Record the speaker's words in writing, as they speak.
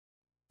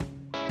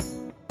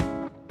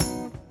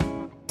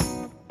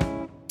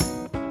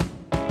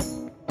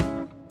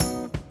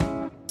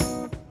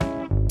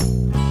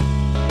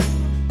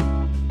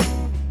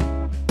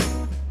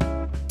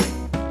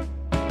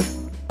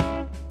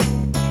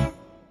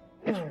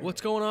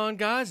What's going on,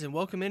 guys, and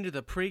welcome into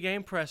the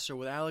pregame presser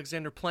with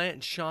Alexander Plant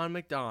and Shaun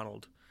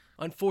McDonald.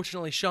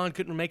 Unfortunately, Shaun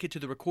couldn't make it to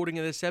the recording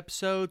of this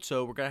episode,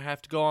 so we're going to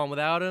have to go on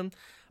without him.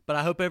 But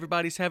I hope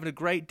everybody's having a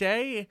great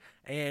day,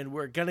 and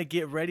we're going to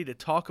get ready to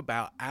talk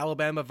about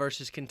Alabama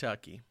versus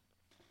Kentucky.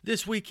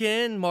 This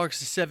weekend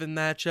marks the seventh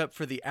matchup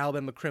for the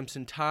Alabama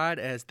Crimson Tide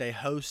as they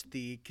host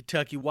the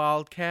Kentucky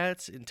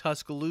Wildcats in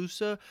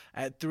Tuscaloosa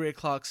at 3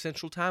 o'clock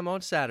Central Time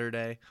on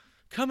Saturday.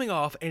 Coming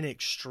off an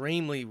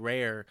extremely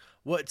rare,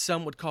 what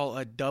some would call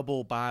a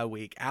double bye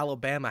week,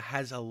 Alabama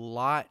has a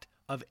lot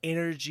of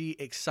energy,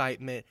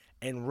 excitement,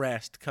 and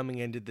rest coming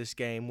into this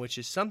game, which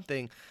is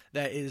something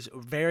that is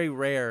very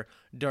rare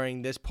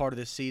during this part of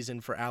the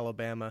season for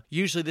Alabama.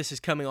 Usually this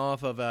is coming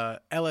off of a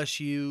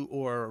LSU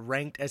or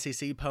ranked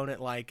SEC opponent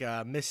like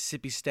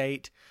Mississippi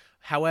State.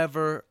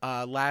 However,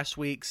 last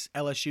week's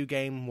LSU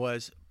game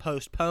was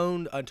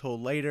postponed until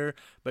later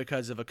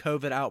because of a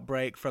COVID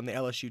outbreak from the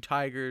LSU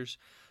Tigers.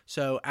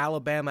 So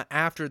Alabama,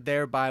 after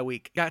their bye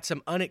week, got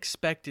some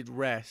unexpected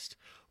rest,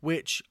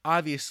 which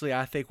obviously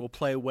I think will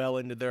play well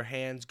into their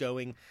hands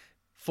going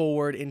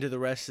forward into the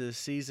rest of the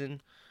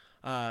season.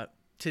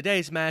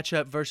 Today's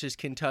matchup versus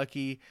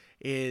Kentucky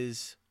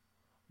is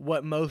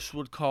what most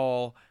would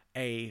call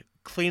a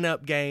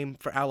cleanup game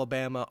for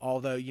Alabama,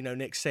 although,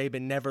 Nick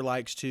Saban never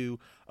likes to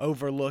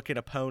overlook an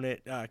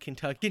opponent.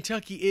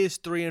 Kentucky is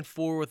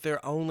 3-4 with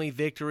their only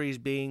victories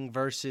being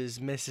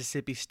versus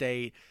Mississippi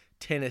State,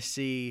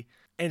 Tennessee,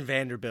 and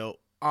Vanderbilt.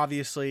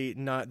 Obviously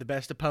not the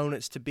best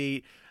opponents to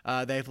beat.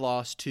 They've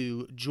lost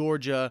to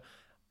Georgia,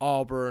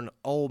 Auburn,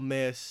 Ole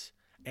Miss,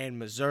 and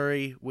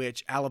Missouri,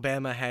 which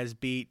Alabama has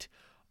beat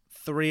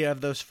 3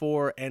 of those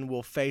 4 and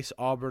will face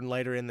Auburn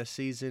later in the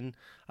season.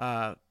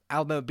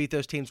 Alabama beat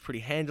those teams pretty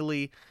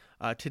handily.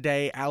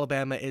 Today,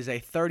 Alabama is a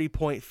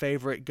 30-point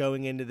favorite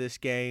going into this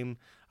game,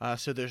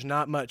 so there's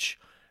not much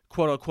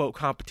quote-unquote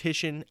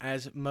competition,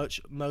 as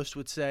most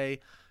would say,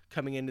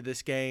 coming into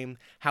this game.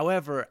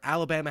 However,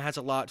 Alabama has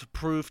a lot to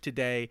prove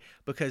today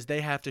because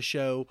they have to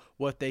show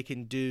what they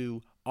can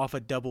do off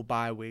a double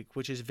bye week,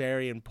 which is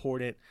very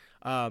important.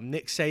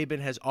 Nick Saban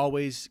has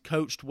always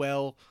coached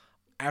well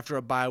after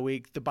a bye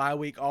week. The bye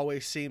week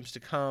always seems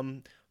to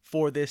come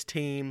for this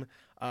team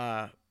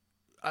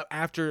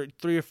after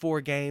 3 or 4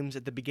 games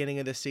at the beginning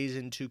of the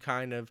season to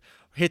kind of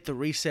hit the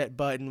reset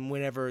button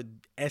whenever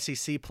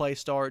SEC play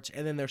starts,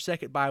 and then their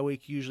second bye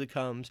week usually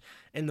comes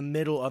in the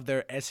middle of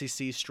their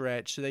SEC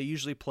stretch. So they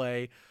usually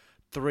play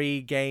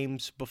 3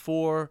 games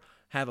before,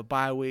 have a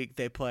bye week.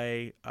 They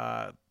play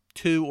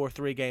 2 or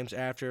 3 games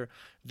after.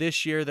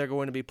 This year they're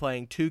going to be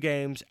playing 2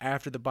 games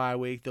after the bye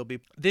week.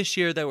 This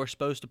year they were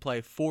supposed to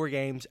play 4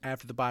 games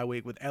after the bye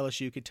week with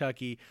LSU,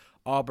 Kentucky,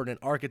 Auburn, and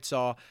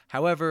Arkansas.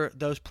 However,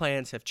 those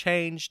plans have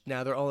changed.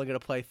 Now they're only going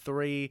to play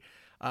 3,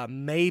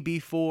 maybe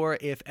 4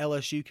 if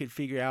LSU could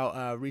figure out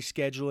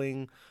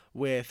rescheduling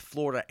with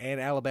Florida and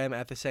Alabama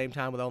at the same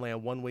time with only a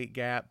 1-week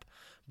gap.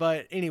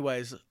 But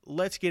anyways,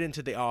 let's get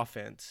into the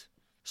offense.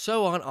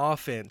 So on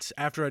offense,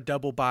 after a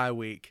double bye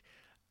week,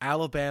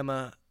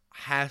 Alabama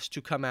has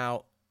to come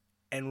out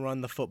and run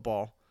the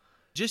football,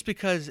 just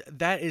because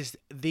that is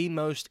the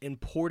most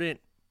important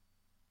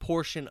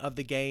portion of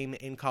the game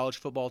in college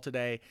football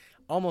today.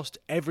 Almost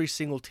every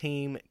single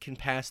team can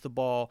pass the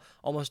ball.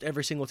 Almost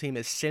every single team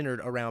is centered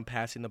around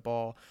passing the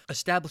ball.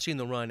 Establishing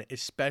the run,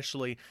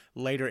 especially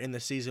later in the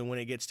season when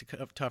it gets to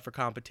tougher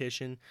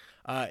competition,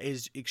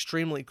 is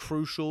extremely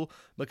crucial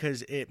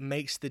because it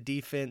makes the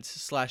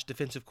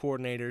defense/defensive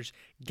coordinators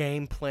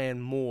game plan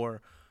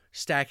more,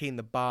 stacking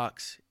the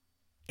box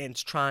and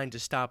trying to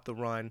stop the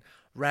run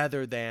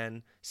rather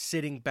than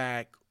sitting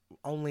back,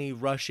 only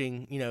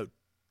rushing,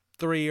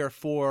 3 or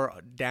 4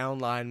 down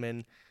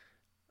linemen,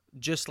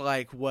 just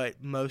like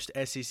what most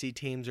SEC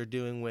teams are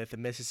doing with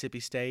Mississippi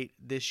State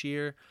this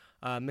year.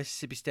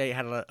 Mississippi State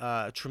had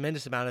a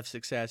tremendous amount of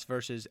success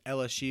versus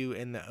LSU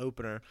in the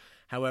opener.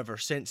 However,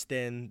 since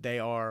then, they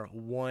are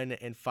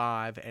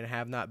 1-5 and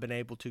have not been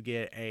able to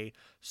get a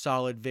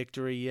solid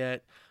victory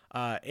yet.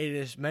 It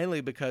is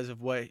mainly because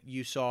of what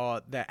you saw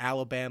that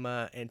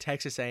Alabama and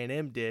Texas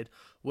A&M did,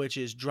 which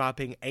is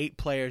dropping 8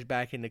 players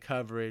back into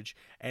coverage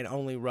and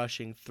only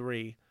rushing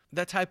 3.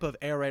 That type of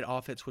air raid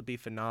offense would be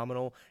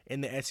phenomenal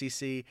in the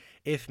SEC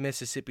if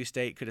Mississippi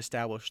State could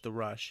establish the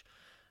rush.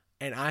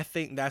 And I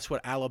think that's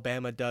what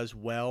Alabama does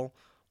well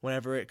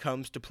whenever it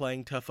comes to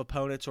playing tough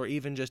opponents or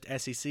even just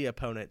SEC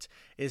opponents,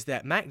 is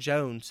that Mac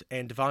Jones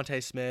and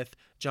Devontae Smith,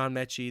 John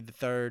Mechie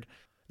III,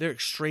 they're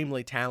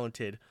extremely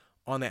talented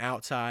on the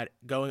outside,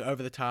 going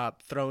over the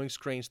top, throwing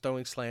screens,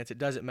 throwing slants. It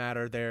doesn't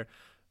matter. They're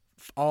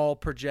all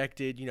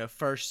projected,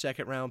 first,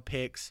 second round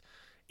picks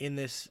in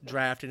this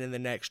draft and in the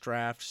next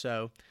draft.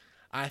 So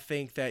I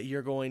think that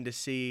you're going to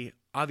see,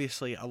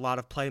 obviously, a lot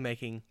of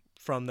playmaking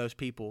from those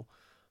people.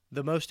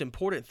 The most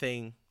important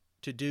thing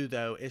to do,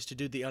 though, is to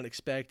do the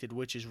unexpected,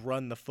 which is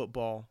run the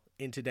football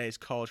in today's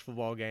college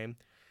football game.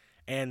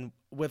 And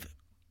with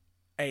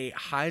a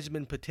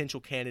Heisman potential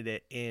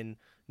candidate in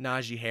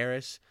Najee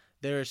Harris,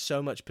 there is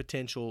so much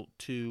potential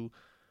to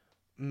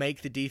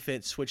make the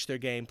defense switch their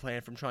game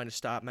plan from trying to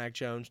stop Mac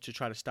Jones to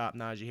try to stop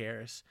Najee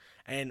Harris.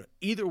 And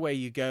either way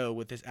you go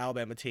with this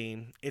Alabama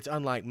team, it's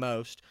unlike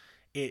most.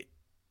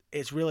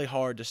 It's really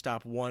hard to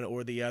stop one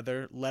or the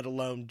other, let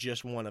alone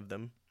just one of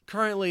them.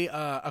 Currently,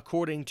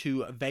 according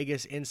to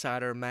Vegas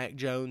Insider, Mac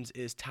Jones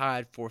is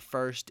tied for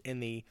first in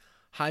the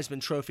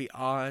Heisman Trophy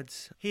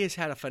odds. He has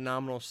had a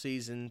phenomenal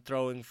season,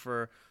 throwing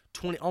for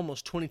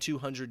almost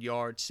 2,200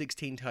 yards,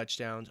 16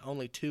 touchdowns,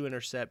 only 2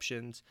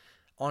 interceptions,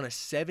 on a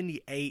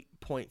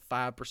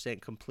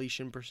 78.5%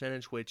 completion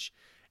percentage, which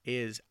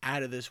is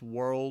out of this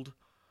world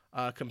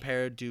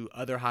compared to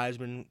other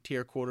Heisman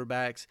tier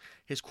quarterbacks.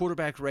 His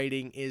quarterback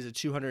rating is a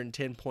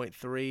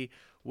 210.3,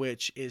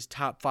 which is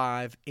top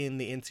 5 in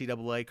the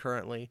NCAA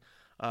currently.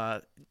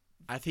 I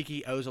think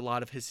he owes a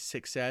lot of his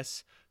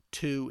success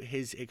to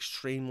his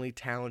extremely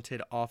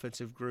talented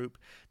offensive group.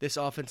 This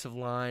offensive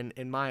line,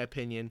 in my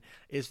opinion,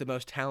 is the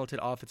most talented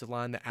offensive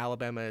line that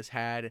Alabama has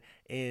had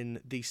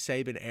in the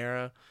Saban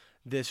era.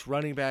 This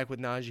running back with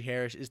Najee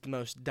Harris is the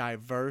most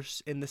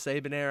diverse in the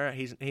Saban era.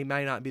 He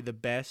may not be the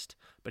best,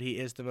 but he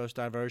is the most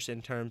diverse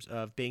in terms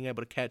of being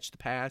able to catch the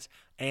pass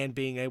and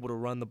being able to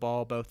run the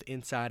ball both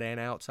inside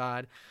and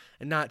outside.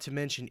 And not to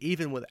mention,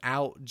 even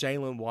without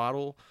Jalen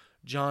Waddle,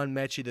 John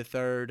Mechie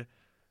III,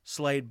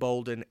 Slade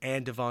Bolden,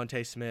 and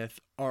Devontae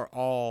Smith are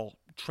all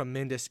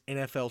tremendous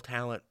NFL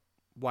talent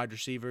wide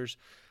receivers.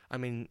 I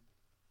mean,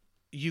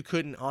 you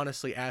couldn't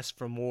honestly ask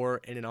for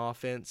more in an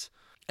offense.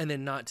 And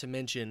then not to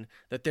mention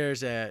that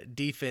there's a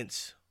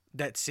defense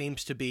that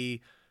seems to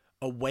be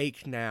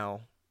awake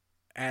now.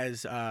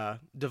 As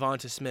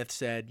Devonta Smith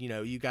said,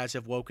 you guys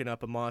have woken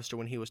up a monster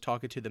when he was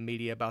talking to the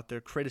media about their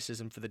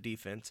criticism for the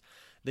defense.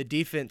 The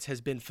defense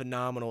has been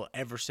phenomenal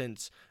ever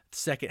since the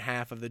second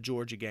half of the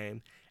Georgia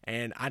game,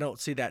 and I don't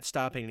see that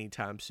stopping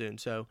anytime soon.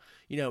 So,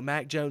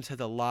 Mac Jones has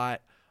a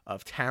lot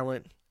of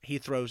talent. He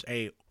throws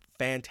a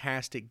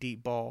fantastic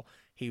deep ball.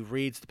 He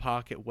reads the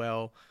pocket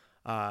well.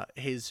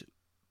 His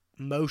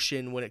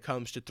motion when it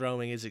comes to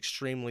throwing is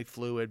extremely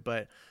fluid,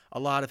 but a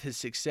lot of his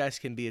success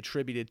can be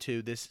attributed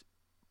to this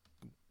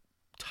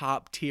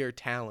top-tier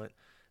talent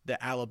that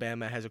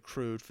Alabama has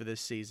accrued for this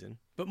season.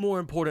 But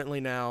more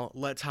importantly now,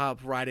 let's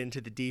hop right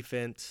into the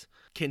defense.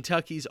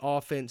 Kentucky's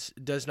offense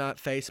does not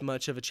face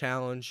much of a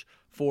challenge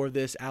for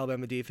this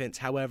Alabama defense.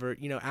 However,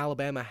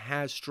 Alabama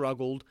has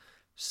struggled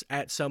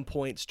at some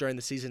points during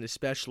the season,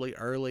 especially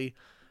early.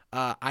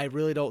 I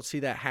really don't see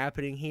that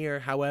happening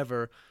here.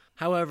 However,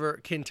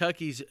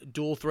 Kentucky's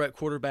dual-threat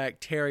quarterback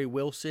Terry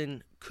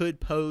Wilson could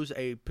pose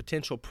a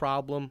potential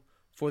problem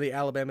for the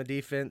Alabama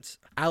defense.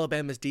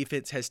 Alabama's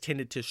defense has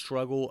tended to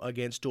struggle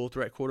against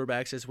dual-threat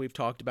quarterbacks, as we've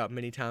talked about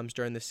many times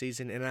during the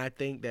season, and I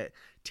think that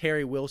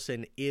Terry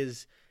Wilson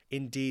is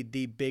indeed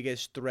the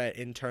biggest threat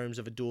in terms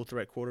of a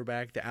dual-threat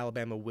quarterback that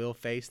Alabama will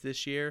face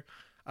this year.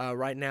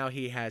 Right now,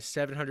 he has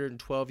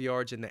 712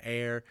 yards in the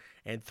air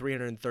and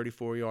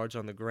 334 yards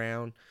on the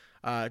ground.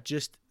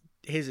 Just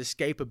his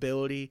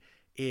escapability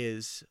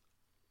is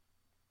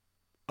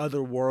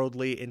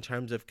otherworldly in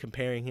terms of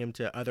comparing him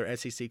to other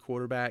SEC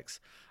quarterbacks.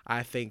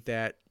 I think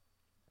that,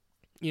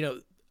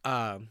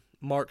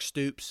 Mark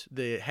Stoops,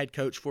 the head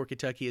coach for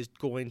Kentucky, is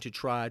going to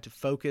try to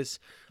focus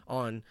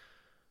on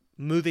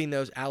moving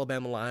those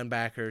Alabama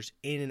linebackers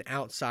in and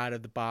outside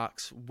of the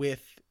box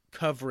with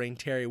covering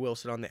Terry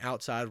Wilson on the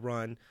outside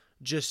run,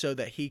 just so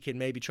that he can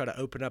maybe try to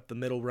open up the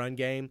middle run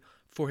game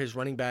for his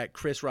running back,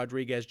 Chris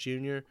Rodriguez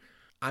Jr.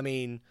 I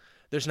mean,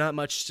 there's not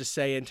much to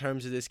say in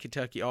terms of this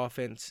Kentucky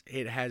offense.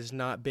 It has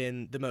not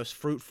been the most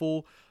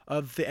fruitful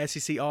of the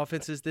SEC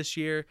offenses this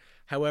year.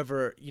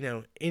 However,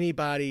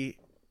 anybody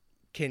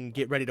can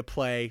get ready to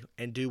play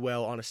and do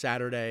well on a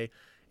Saturday.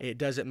 It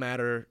doesn't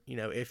matter,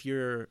 if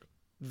you're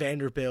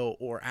Vanderbilt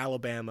or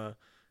Alabama,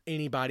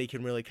 anybody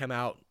can really come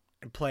out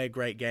and play a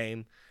great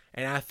game.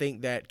 And I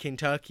think that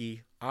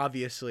Kentucky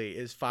obviously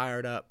is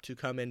fired up to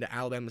come into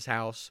Alabama's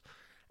house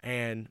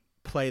and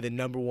play the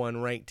number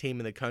 1 ranked team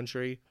in the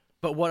country.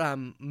 But what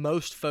I'm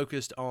most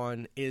focused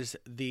on is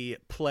the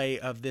play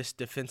of this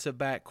defensive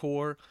back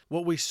core.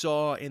 What we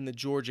saw in the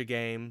Georgia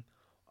game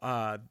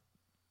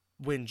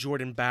when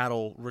Jordan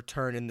Battle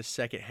returned in the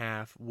second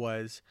half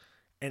was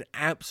an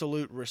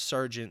absolute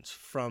resurgence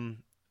from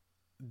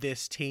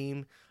this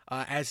team.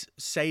 As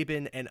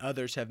Saban and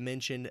others have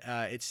mentioned,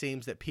 it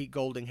seems that Pete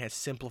Golding has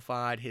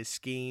simplified his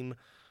scheme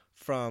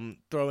from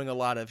throwing a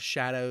lot of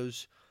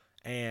shadows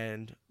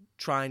and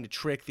trying to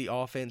trick the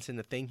offense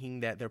into thinking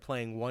that they're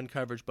playing one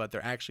coverage, but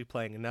they're actually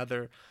playing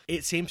another.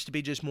 It seems to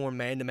be just more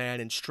man-to-man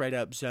and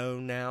straight-up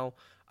zone now,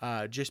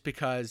 just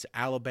because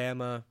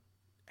Alabama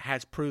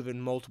has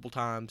proven multiple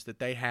times that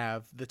they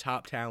have the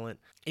top talent.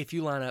 If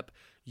you line up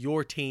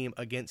your team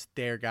against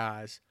their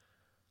guys,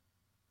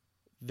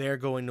 they're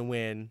going to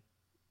win,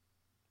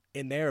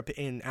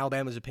 in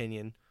Alabama's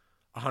opinion,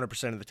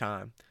 100% of the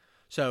time.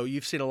 So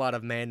you've seen a lot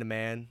of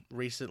man-to-man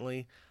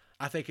recently.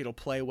 I think it'll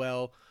play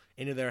well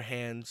into their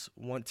hands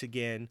once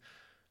again.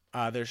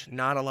 There's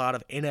not a lot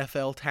of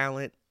NFL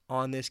talent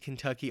on this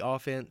Kentucky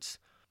offense.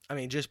 I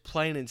mean, just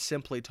plain and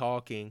simply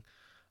talking,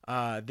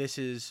 This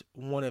is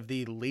one of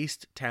the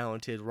least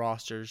talented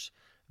rosters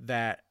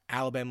that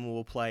Alabama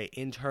will play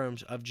in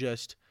terms of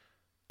just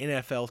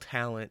NFL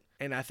talent.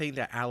 And I think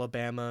that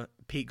Alabama,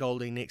 Pete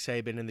Golding, Nick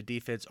Saban, and the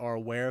defense are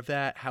aware of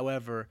that.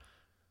 However,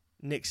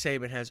 Nick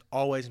Saban has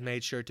always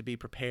made sure to be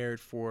prepared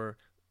for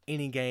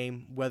any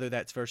game, whether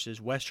that's versus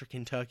Western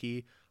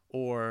Kentucky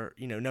or,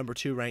 number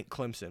 2 ranked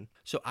Clemson.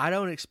 So I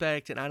don't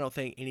expect, and I don't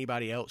think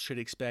anybody else should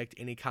expect,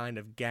 any kind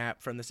of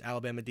gap from this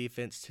Alabama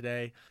defense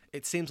today.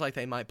 It seems like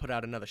they might put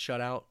out another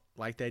shutout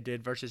like they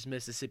did versus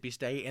Mississippi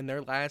State in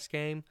their last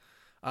game.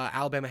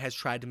 Alabama has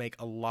tried to make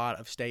a lot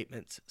of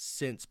statements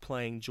since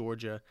playing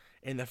Georgia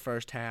in the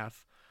first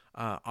half,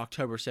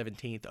 October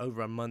 17th,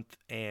 over a month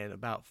and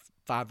about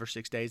 5 or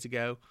 6 days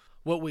ago.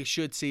 What we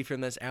should see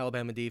from this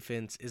Alabama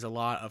defense is a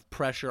lot of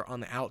pressure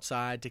on the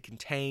outside to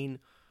contain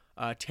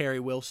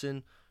Terry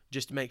Wilson,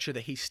 just to make sure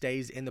that he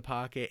stays in the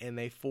pocket, and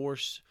they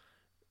force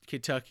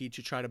Kentucky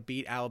to try to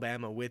beat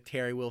Alabama with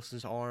Terry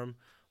Wilson's arm,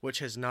 which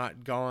has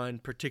not gone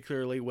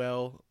particularly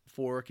well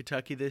for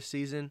Kentucky this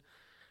season.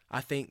 I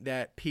think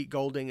that Pete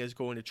Golding is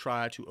going to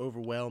try to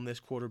overwhelm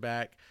this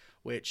quarterback,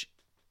 which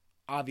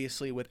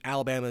obviously with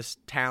Alabama's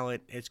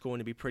talent, it's going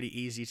to be pretty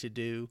easy to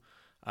do.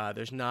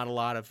 There's not a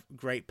lot of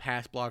great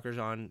pass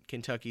blockers on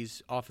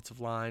Kentucky's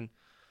offensive line.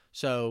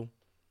 So,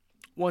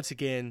 once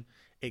again,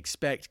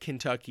 expect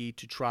Kentucky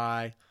to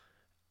try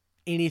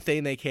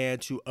anything they can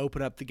to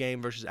open up the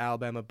game versus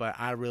Alabama, but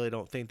I really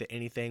don't think that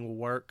anything will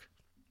work.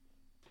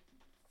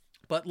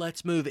 But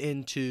let's move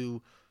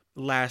into,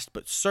 last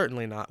but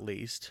certainly not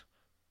least,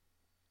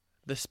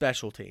 the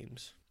special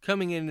teams.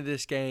 Coming into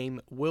this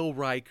game, Will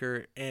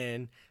Riker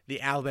and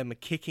the Alabama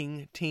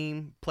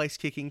place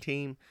kicking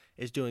team,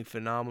 is doing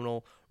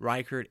phenomenal.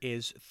 Riker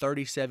is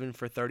 37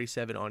 for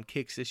 37 on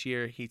kicks this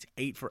year. He's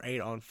 8 for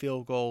 8 on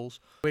field goals,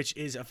 which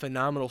is a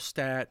phenomenal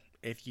stat.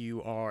 If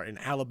you are an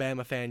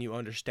Alabama fan, you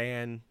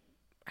understand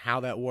how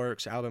that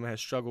works. Alabama has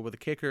struggled with a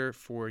kicker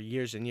for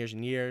years and years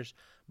and years,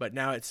 but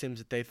now it seems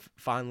that they've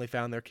finally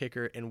found their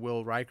kicker in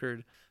Will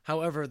Riker.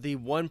 However, the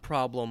one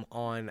problem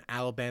on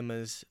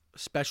Alabama's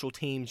special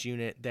teams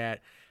unit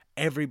that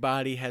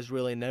everybody has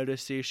really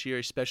noticed this year,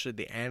 especially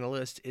the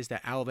analysts, is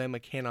that Alabama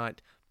cannot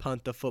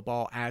punt the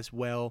football as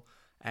well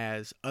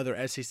as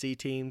other SEC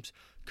teams.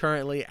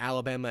 Currently,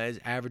 Alabama is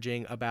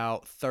averaging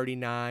about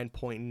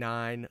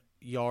 39.9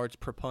 yards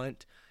per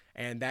punt,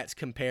 and that's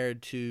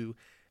compared to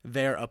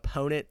their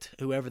opponent,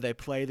 whoever they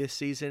play this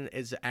season,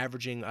 is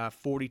averaging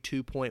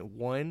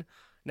 42.1.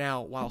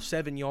 Now, while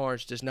 7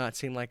 yards does not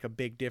seem like a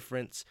big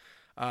difference,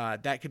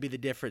 that could be the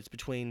difference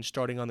between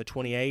starting on the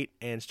 28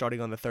 and starting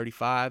on the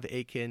 35.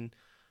 It can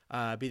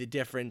be the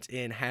difference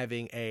in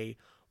having a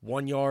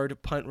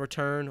 1-yard punt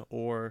return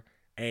or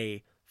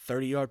a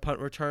 30-yard punt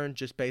return,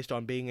 just based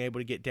on being able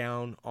to get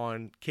down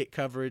on kick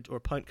coverage or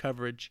punt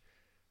coverage.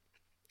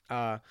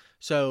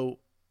 So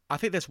I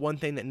think that's one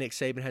thing that Nick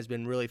Saban has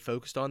been really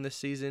focused on this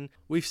season.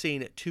 We've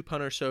seen 2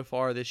 punters so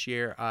far this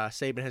year.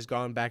 Saban has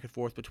gone back and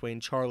forth between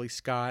Charlie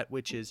Scott,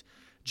 which is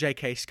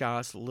J.K.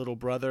 Scott's little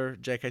brother.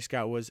 J.K.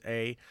 Scott was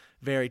a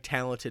very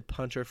talented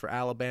punter for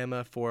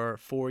Alabama for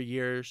 4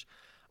 years,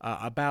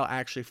 about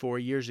actually 4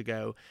 years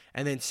ago,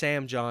 and then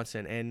Sam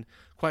Johnson. And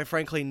quite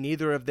frankly,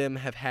 neither of them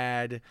have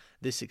had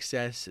the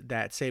success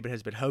that Saban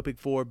has been hoping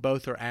for.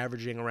 Both are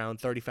averaging around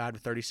 35 to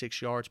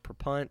 36 yards per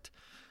punt.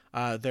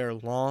 Their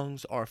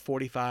longs are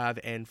 45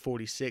 and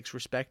 46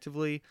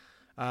 respectively,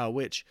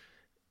 which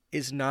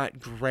is not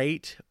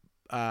great.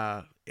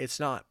 It's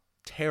not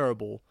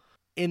terrible.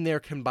 In their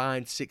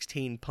combined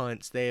 16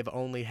 punts, they have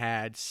only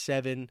had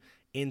 7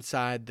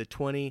 inside the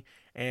 20,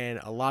 and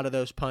a lot of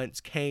those punts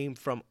came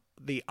from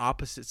the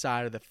opposite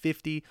side of the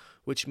 50,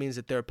 which means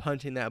that they're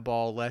punting that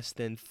ball less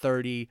than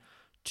 30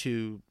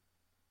 to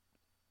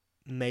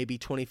maybe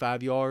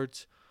 25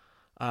 yards.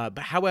 But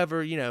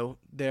however,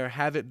 there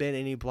haven't been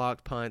any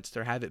blocked punts.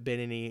 There haven't been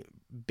any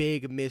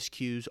big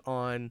miscues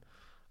on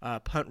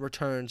punt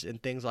returns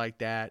and things like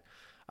that.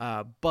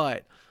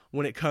 But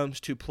when it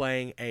comes to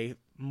playing a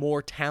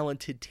more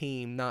talented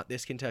team, not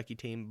this Kentucky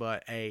team,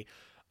 but a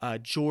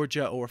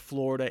Georgia or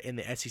Florida in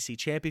the SEC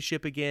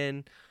championship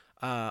again,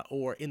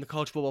 or in the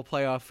college football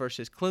playoff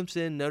versus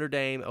Clemson, Notre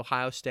Dame,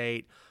 Ohio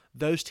State,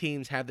 those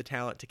teams have the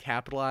talent to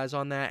capitalize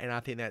on that, and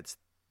I think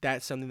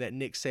that's something that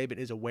Nick Saban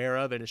is aware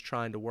of and is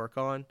trying to work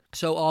on.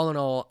 So all in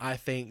all, I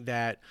think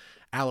that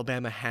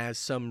Alabama has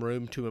some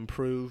room to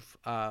improve.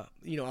 A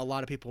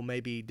lot of people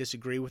maybe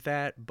disagree with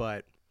that,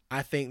 but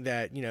I think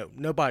that,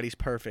 nobody's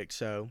perfect.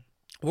 So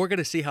we're going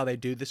to see how they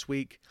do this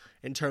week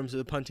in terms of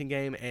the punting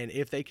game, and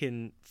if they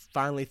can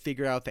finally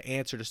figure out the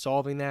answer to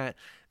solving that,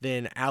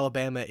 then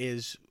Alabama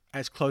is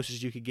as close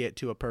as you could get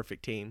to a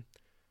perfect team.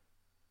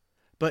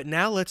 But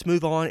now let's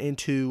move on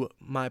into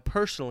my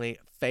personally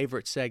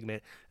favorite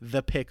segment,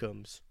 the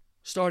Pick'ems.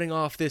 Starting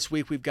off this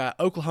week, we've got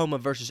Oklahoma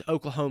versus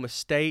Oklahoma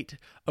State.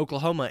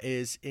 Oklahoma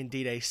is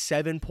indeed a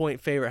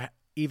 7-point favorite,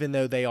 even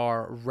though they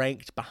are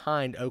ranked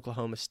behind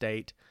Oklahoma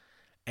State,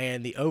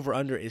 and the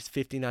over-under is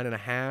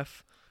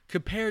 59.5.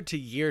 Compared to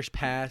years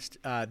past,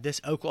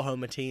 this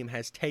Oklahoma team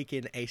has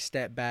taken a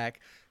step back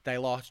They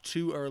lost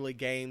 2 early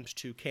games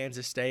to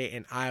Kansas State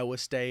and Iowa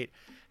State.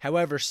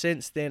 However,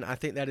 since then, I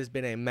think that has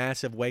been a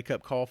massive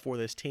wake-up call for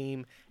this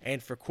team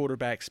and for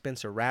quarterback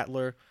Spencer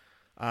Rattler.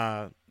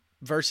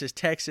 Versus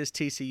Texas,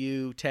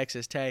 TCU,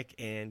 Texas Tech,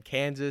 and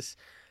Kansas,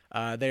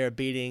 they are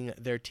beating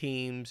their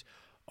teams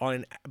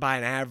by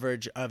an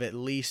average of at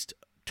least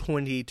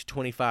 20 to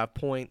 25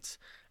 points.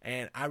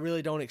 And I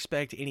really don't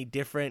expect any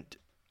different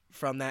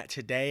from that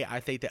today. I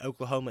think that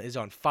Oklahoma is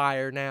on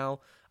fire now.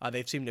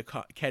 They've seemed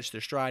to catch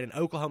their stride, and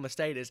Oklahoma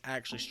State is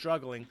actually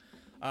struggling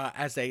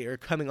as they are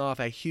coming off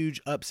a huge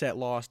upset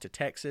loss to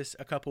Texas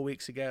a couple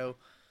weeks ago.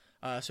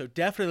 So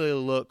definitely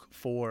look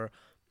for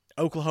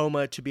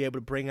Oklahoma to be able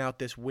to bring out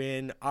this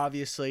win.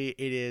 Obviously,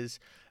 it is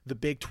the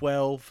Big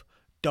 12.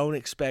 Don't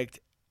expect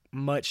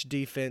much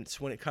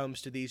defense when it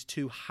comes to these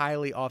two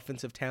highly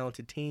offensive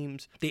talented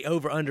teams. The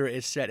over-under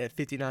is set at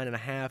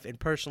 59.5,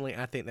 and personally,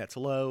 I think that's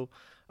low.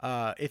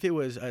 If it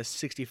was a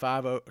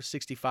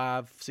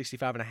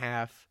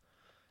 65.5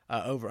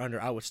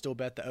 over-under, I would still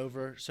bet the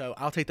over. So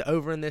I'll take the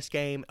over in this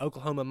game.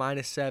 Oklahoma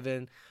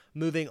 -7.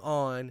 Moving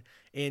on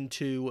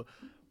into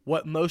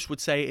what most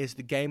would say is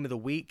the game of the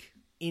week,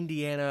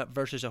 Indiana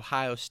versus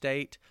Ohio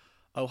State.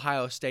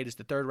 Ohio State is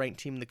the third-ranked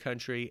team in the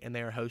country, and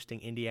they are hosting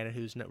Indiana,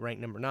 who's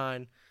ranked number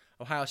 9.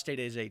 Ohio State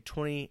is a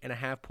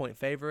 20.5-point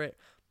favorite,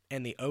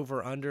 and the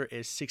over-under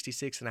is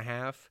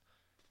 66.5.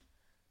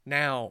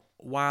 Now,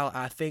 while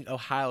I think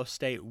Ohio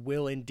State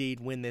will indeed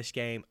win this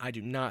game, I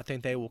do not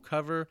think they will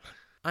cover.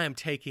 I am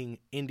taking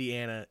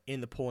Indiana in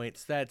the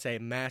points. That's a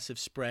massive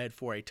spread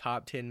for a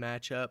top 10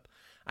 matchup.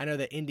 I know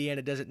that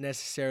Indiana doesn't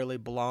necessarily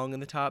belong in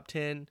the top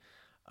 10.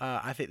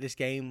 I think this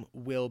game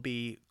will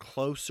be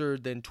closer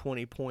than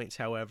 20 points,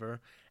 however,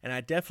 and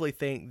I definitely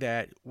think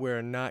that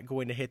we're not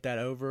going to hit that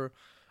over.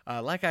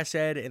 Like I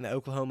said in the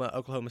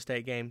Oklahoma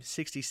State game,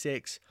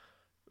 66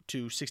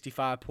 to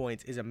 65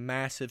 points is a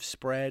massive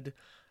spread,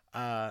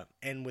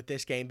 and with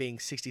this game being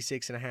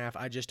 66.5,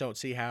 I just don't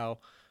see how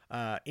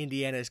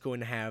Indiana is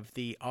going to have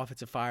the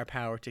offensive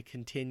firepower to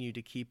continue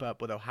to keep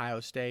up with Ohio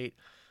State.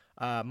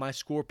 My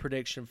score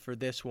prediction for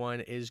this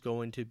one is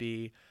going to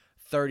be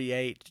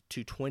 38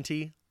 to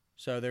 20.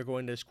 So they're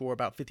going to score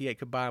about 58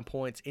 combined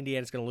points.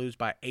 Indiana's going to lose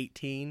by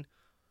 18.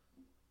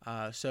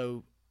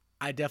 So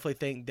I definitely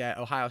think that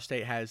Ohio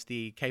State has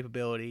the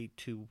capability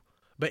to,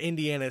 but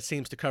Indiana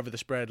seems to cover the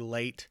spread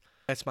late.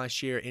 That's my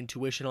sheer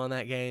intuition on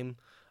that game.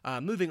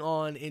 Moving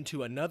on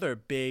into another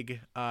big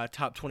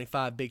top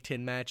 25 Big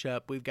Ten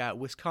matchup, we've got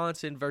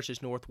Wisconsin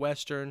versus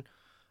Northwestern.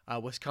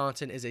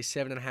 Wisconsin is a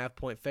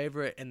 7.5-point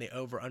favorite, and the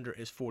over-under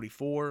is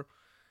 44.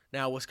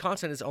 Now,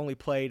 Wisconsin has only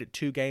played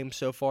 2 games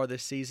so far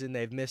this season.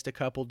 They've missed a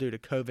couple due to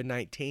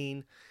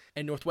COVID-19,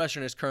 and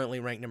Northwestern is currently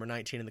ranked number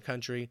 19 in the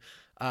country.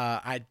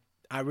 I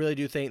really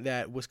do think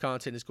that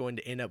Wisconsin is going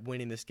to end up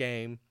winning this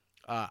game.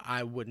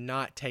 I would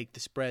not take the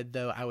spread,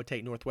 though. I would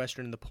take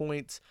Northwestern in the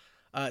points.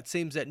 It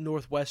seems that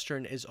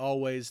Northwestern is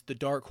always the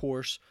dark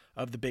horse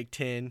of the Big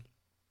Ten.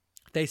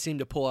 They seem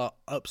to pull out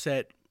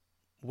upset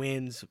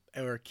wins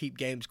or keep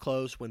games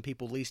close when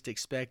people least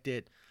expect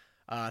it.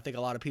 I think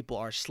a lot of people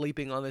are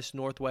sleeping on this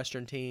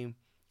Northwestern team.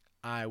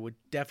 I would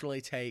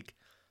definitely take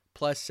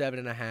plus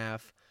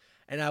 7.5.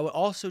 And I would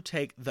also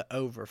take the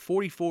over.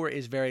 44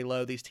 is very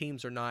low. These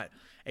teams are not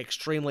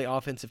extremely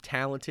offensive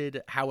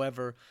talented.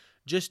 However,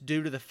 just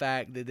due to the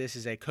fact that this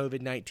is a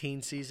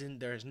COVID-19 season,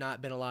 there has not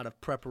been a lot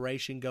of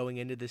preparation going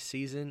into this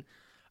season.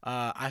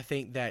 I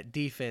think that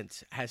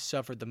defense has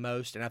suffered the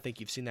most, and I think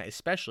you've seen that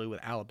especially with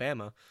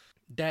Alabama.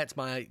 That's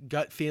my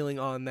gut feeling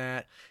on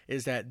that,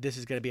 is that this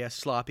is going to be a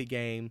sloppy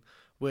game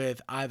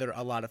with either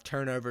a lot of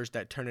turnovers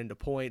that turn into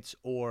points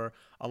or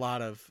a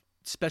lot of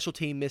special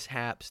team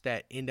mishaps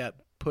that end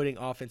up putting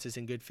offenses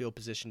in good field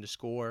position to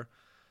score.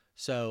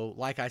 So,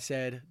 like I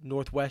said,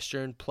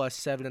 Northwestern plus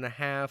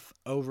 7.5,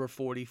 over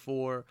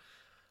 44.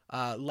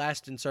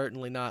 Last and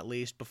certainly not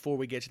least, before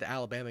we get to the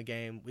Alabama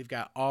game, we've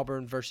got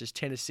Auburn versus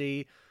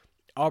Tennessee.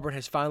 Auburn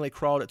has finally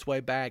crawled its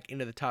way back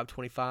into the top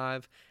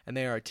 25, and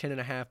they are a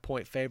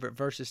 10.5-point favorite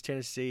versus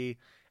Tennessee,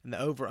 and the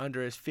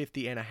over-under is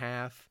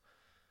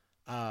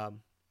 50.5.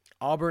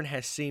 Auburn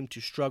has seemed to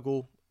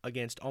struggle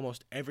against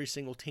almost every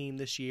single team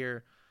this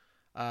year,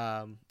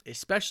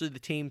 especially the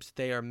teams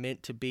they are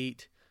meant to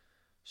beat.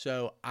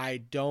 So I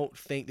don't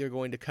think they're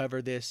going to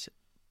cover this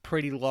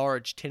pretty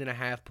large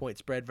 10.5-point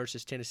spread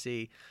versus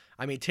Tennessee.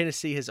 I mean,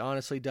 Tennessee has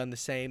honestly done the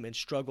same and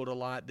struggled a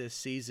lot this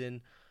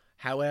season.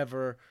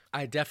 However,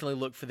 I definitely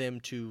look for them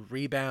to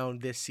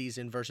rebound this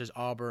season versus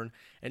Auburn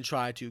and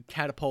try to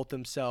catapult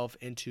themselves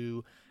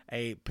into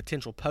a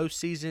potential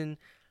postseason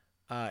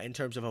in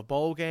terms of a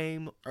bowl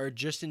game or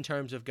just in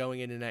terms of going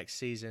into next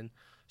season.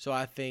 So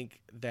I think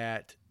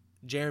that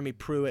Jeremy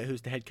Pruitt,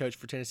 who's the head coach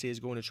for Tennessee,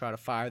 is going to try to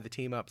fire the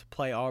team up to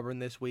play Auburn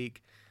this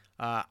week.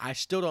 I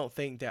still don't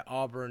think that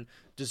Auburn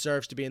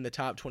deserves to be in the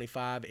top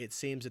 25. It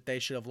seems that they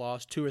should have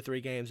lost 2 or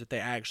 3 games that they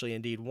actually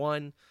indeed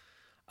won,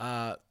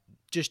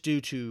 just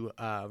due to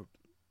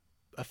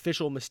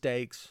official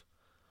mistakes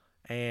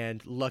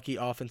and lucky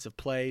offensive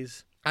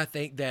plays. I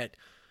think that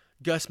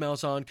Gus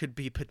Malzahn could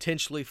be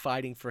potentially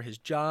fighting for his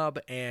job,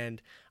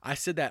 and I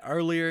said that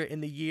earlier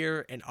in the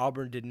year, and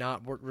Auburn did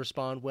not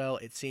respond well.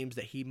 It seems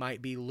that he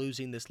might be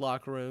losing this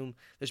locker room.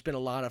 There's been a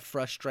lot of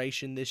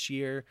frustration this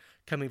year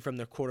coming from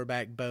their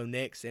quarterback, Bo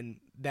Nix, and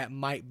that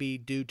might be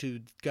due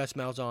to Gus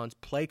Malzahn's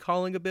play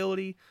calling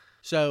ability.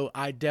 So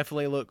I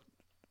definitely look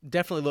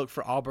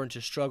for Auburn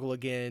to struggle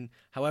again.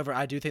 However,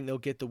 I do think they'll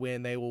get the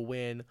win. They will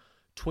win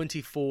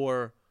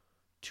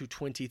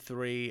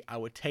 24-23. I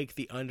would take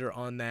the under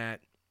on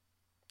that.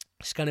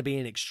 It's going to be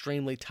an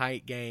extremely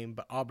tight game,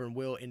 but Auburn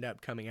will end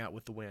up coming out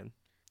with the win.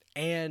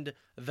 And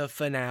the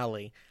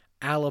finale,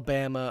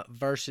 Alabama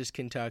versus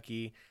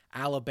Kentucky.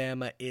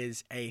 Alabama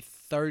is a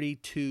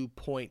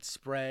 32-point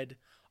spread.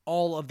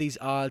 All of these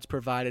odds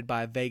provided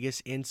by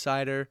Vegas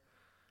Insider.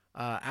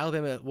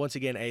 Alabama, once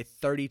again, a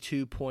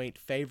 32-point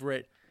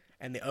favorite,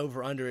 and the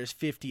over-under is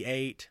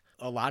 58.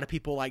 A lot of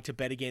people like to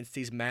bet against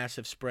these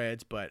massive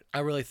spreads, but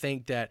I really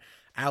think that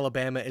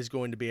Alabama is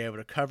going to be able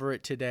to cover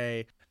it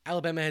today.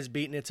 Alabama has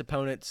beaten its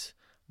opponents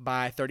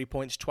by 30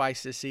 points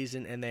twice this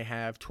season, and they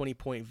have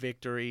 20-point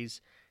victories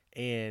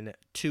in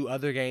 2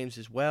 other games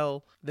as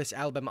well. This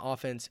Alabama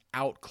offense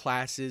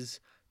outclasses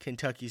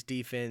Kentucky's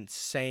defense.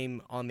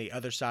 Same on the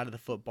other side of the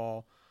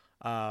football.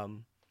 I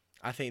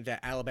think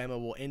that Alabama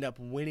will end up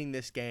winning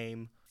this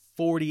game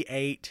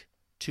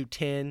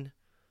 48-10.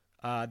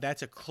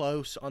 That's a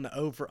close on the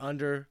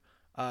over-under.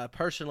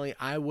 Personally,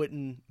 I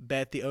wouldn't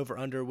bet the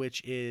over-under,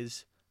 which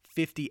is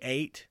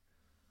 58.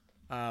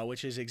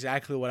 Which is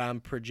exactly what I'm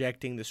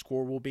projecting the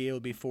score will be. It will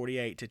be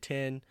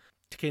 48-10.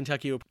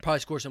 Kentucky will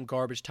probably score some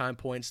garbage time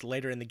points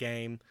later in the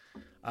game,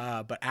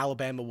 but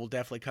Alabama will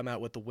definitely come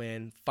out with the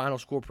win. Final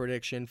score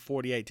prediction,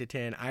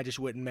 48-10. I just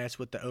wouldn't mess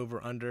with the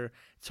over-under.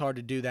 It's hard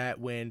to do that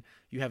when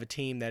you have a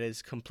team that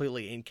is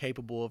completely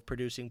incapable of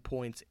producing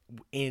points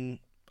in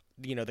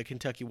the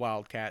Kentucky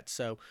Wildcats.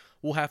 So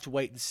we'll have to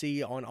wait and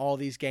see on all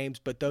these games,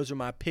 but those are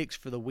my picks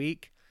for the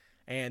week.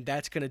 And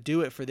that's going to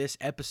do it for this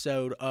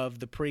episode of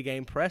the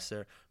Pregame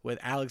Presser with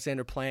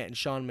Alexander Plant and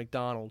Shaun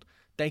McDonald.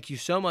 Thank you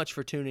so much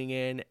for tuning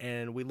in,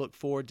 and we look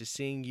forward to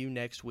seeing you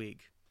next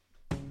week.